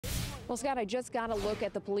Well, Scott, I just got a look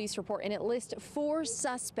at the police report, and it lists 4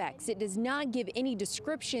 suspects. It does not give any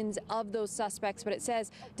descriptions of those suspects, but it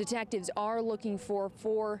says detectives are looking for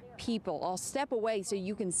 4 people. I'll step away so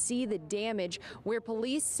you can see the damage where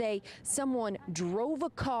police say someone drove a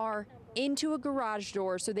car into a garage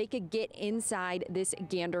door so they could get inside this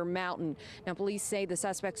Gander Mountain. Now, police say the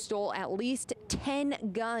suspect stole at least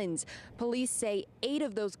 10 guns. Police say 8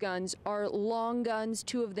 of those guns are long guns,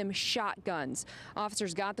 2 of them shotguns.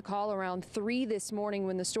 Officers got the call around 3 this morning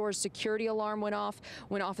when the store's security alarm went off.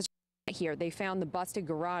 When officers got here, they found the busted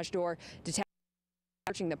garage door. Detectives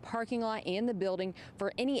searching the parking lot and the building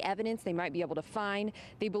for any evidence they might be able to find.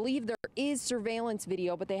 They believe there is surveillance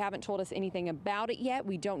video, but they haven't told us anything about it yet.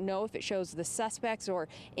 We don't know if it shows the suspects or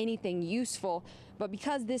anything useful. But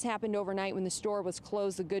because this happened overnight when the store was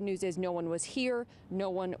closed, the good news is no one was here,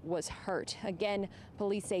 no one was hurt. Again,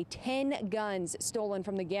 police say 10 guns stolen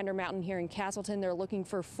from the Gander Mountain here in Castleton. They're looking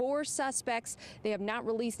for 4 suspects. They have not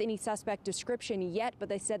released any suspect description yet, but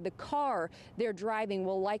they said the car they're driving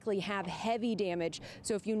will likely have heavy damage.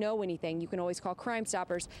 So if you know anything, you can always call Crime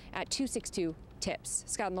Stoppers at 262-TIPS.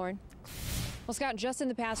 Scott and Lauren. Well, Scott, just in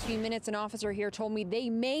the past few minutes, an officer here told me they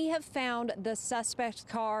may have found the suspect's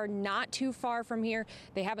car not too far from here.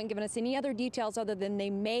 They haven't given us any other details other than they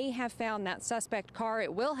may have found that suspect car.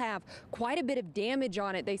 It will have quite a bit of damage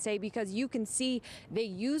on it, they say, because you can see they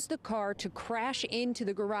used the car to crash into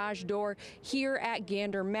the garage door here at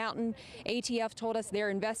Gander Mountain. ATF told us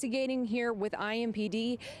they're investigating here with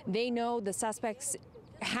IMPD. They know the suspects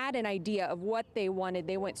had an idea of what they wanted.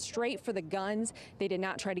 They went straight for the guns. They did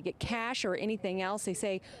not try to get cash or anything else. They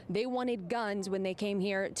say they wanted guns when they came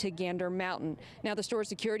here to Gander Mountain. Now, the store's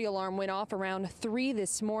security alarm went off around 3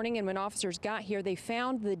 this morning, and when officers got here, they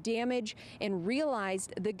found the damage and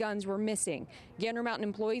realized the guns were missing. Gander Mountain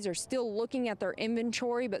employees are still looking at their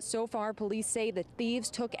inventory, but so far, police say the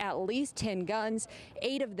thieves took at least 10 guns.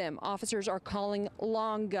 8 of them officers are calling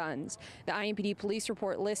long guns. The IMPD police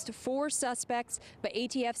report lists 4 suspects, but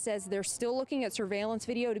ATF says they're still looking at surveillance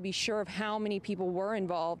video to be sure of how many people were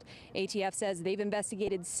involved. ATF says they've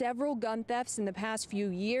investigated several gun thefts in the past few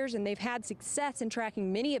years, and they've had success in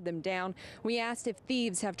tracking many of them down. We asked if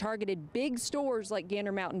thieves have targeted big stores like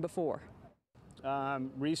Gander Mountain before.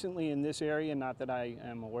 Recently in this area, not that I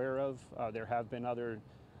am aware of, there have been other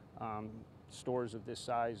stores of this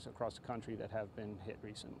size across the country that have been hit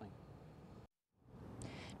recently.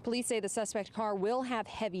 Police say the suspect car will have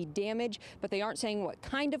heavy damage, but they aren't saying what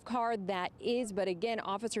kind of car that is. But again,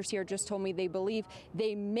 officers here just told me they believe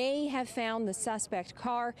they may have found the suspect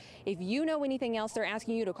car. If you know anything else, they're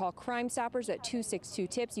asking you to call Crime Stoppers at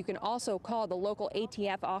 262-TIPS. You can also call the local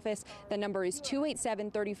ATF office. The number is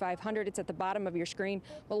 287-3500. It's at the bottom of your screen.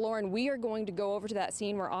 But Lauren, we are going to go over to that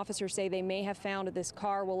scene where officers say they may have found this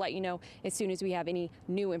car. We'll let you know as soon as we have any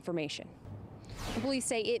new information. The police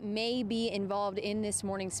say it may be involved in this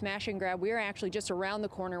morning's smash and grab. We're actually just around the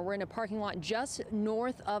corner. We're in a parking lot just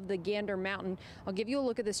north of the Gander Mountain. I'll give you a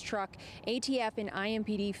look at this truck. ATF and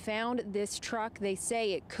IMPD found this truck. They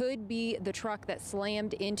say it could be the truck that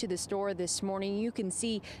slammed into the store this morning. You can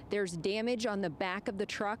see there's damage on the back of the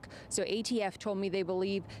truck. So ATF told me they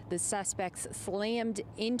believe the suspects slammed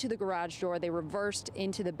into the garage door. They reversed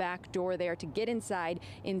into the back door there to get inside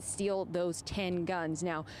and steal those 10 guns.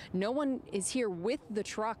 Now, no one is here with the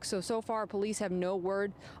truck, so far police have no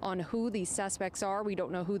word on who these suspects are. We don't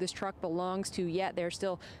know who this truck belongs to yet. They're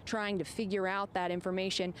still trying to figure out that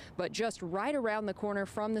information. But just right around the corner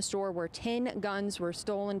from the store where 10 guns were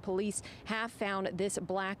stolen, police have found this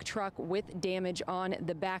black truck with damage on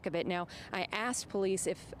the back of it. Now, I asked police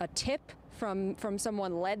if a tip from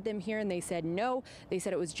someone led them here, and they said no. They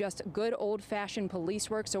said it was just good old-fashioned police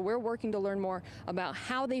work. So we're working to learn more about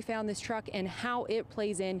how they found this truck and how it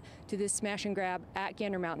plays in to this smash and grab at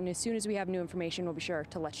Gander Mountain. As soon as we have new information, we'll be sure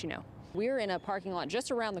to let you know. We're in a parking lot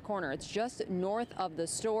just around the corner. It's just north of the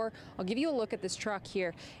store. I'll give you a look at this truck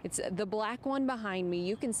here. It's the black one behind me.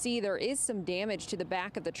 You can see there is some damage to the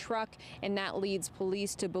back of the truck, and that leads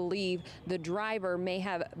police to believe the driver may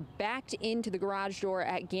have backed into the garage door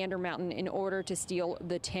at Gander Mountain in order to steal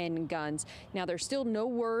the 10 guns. Now, there's still no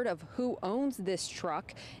word of who owns this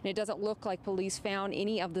truck, and it doesn't look like police found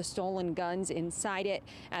any of the stolen guns inside it.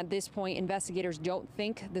 At this point, investigators don't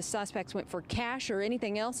think the suspects went for cash or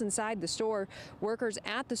anything else inside the store. Workers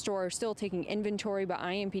at the store are still taking inventory, but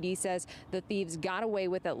IMPD says the thieves got away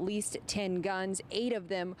with at least 10 guns. 8 of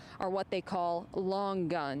them are what they call long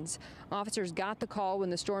guns. Officers got the call when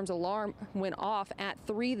the storm's alarm went off at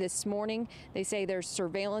 3 this morning. They say there's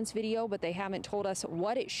surveillance video, but they haven't told us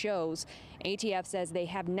what it shows. ATF says they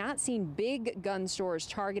have not seen big gun stores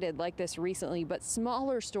targeted like this recently, but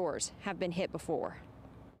smaller stores have been hit before.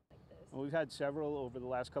 Well, we've had several over the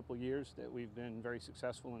last couple of years that we've been very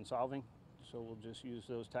successful in solving, so we'll just use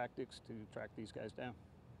those tactics to track these guys down.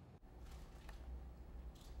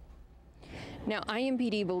 Now,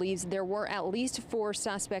 IMPD believes there were at least 4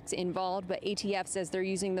 suspects involved, but ATF says they're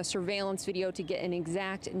using the surveillance video to get an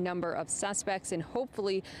exact number of suspects and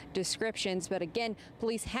hopefully descriptions. But again,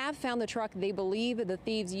 police have found the truck they believe the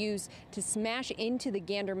thieves used to smash into the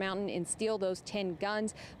Gander Mountain and steal those 10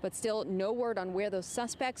 guns, but still no word on where those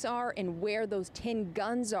suspects are and where those 10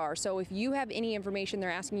 guns are. So if you have any information,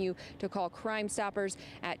 they're asking you to call Crime Stoppers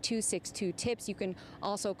at 262-TIPS. You can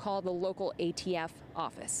also call the local ATF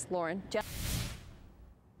office. Lauren.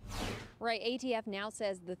 Right, ATF now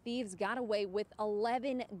says the thieves got away with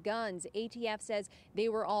 11 guns. ATF says they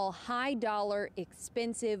were all high-dollar,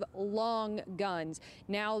 expensive, long guns.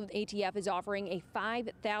 Now ATF is offering a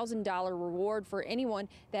 $5,000 reward for anyone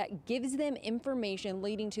that gives them information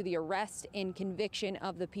leading to the arrest and conviction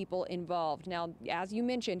of the people involved. Now, as you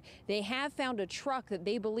mentioned, they have found a truck that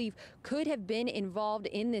they believe could have been involved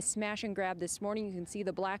in this smash and grab this morning. You can see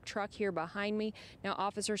the black truck here behind me. Now,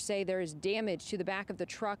 officers say there is damage to the back of the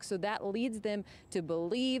truck, so that leads them to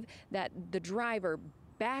believe that the driver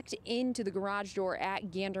backed into the garage door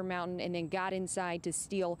at Gander Mountain and then got inside to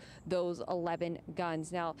steal those 11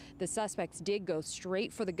 guns. Now, the suspects did go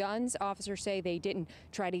straight for the guns. Officers say they didn't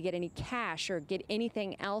try to get any cash or get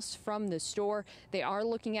anything else from the store. They are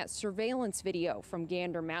looking at surveillance video from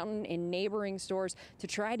Gander Mountain and neighboring stores to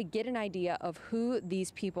try to get an idea of who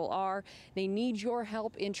these people are. They need your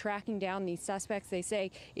help in tracking down these suspects. They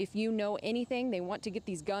say if you know anything, they want to get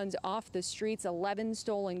these guns off the streets, 11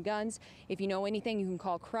 stolen guns. If you know anything, you can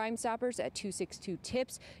call Crime Stoppers at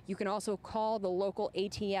 262-TIPS. You can also call the local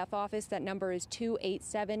ATF office. That number is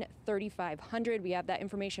 287-3500. We have that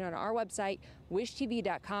information on our website,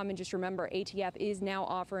 wishtv.com. And just remember, ATF is now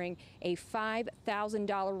offering a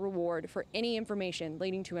 $5,000 reward for any information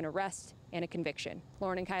leading to an arrest and a conviction.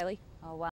 Lauren and Kylie. Oh, wow.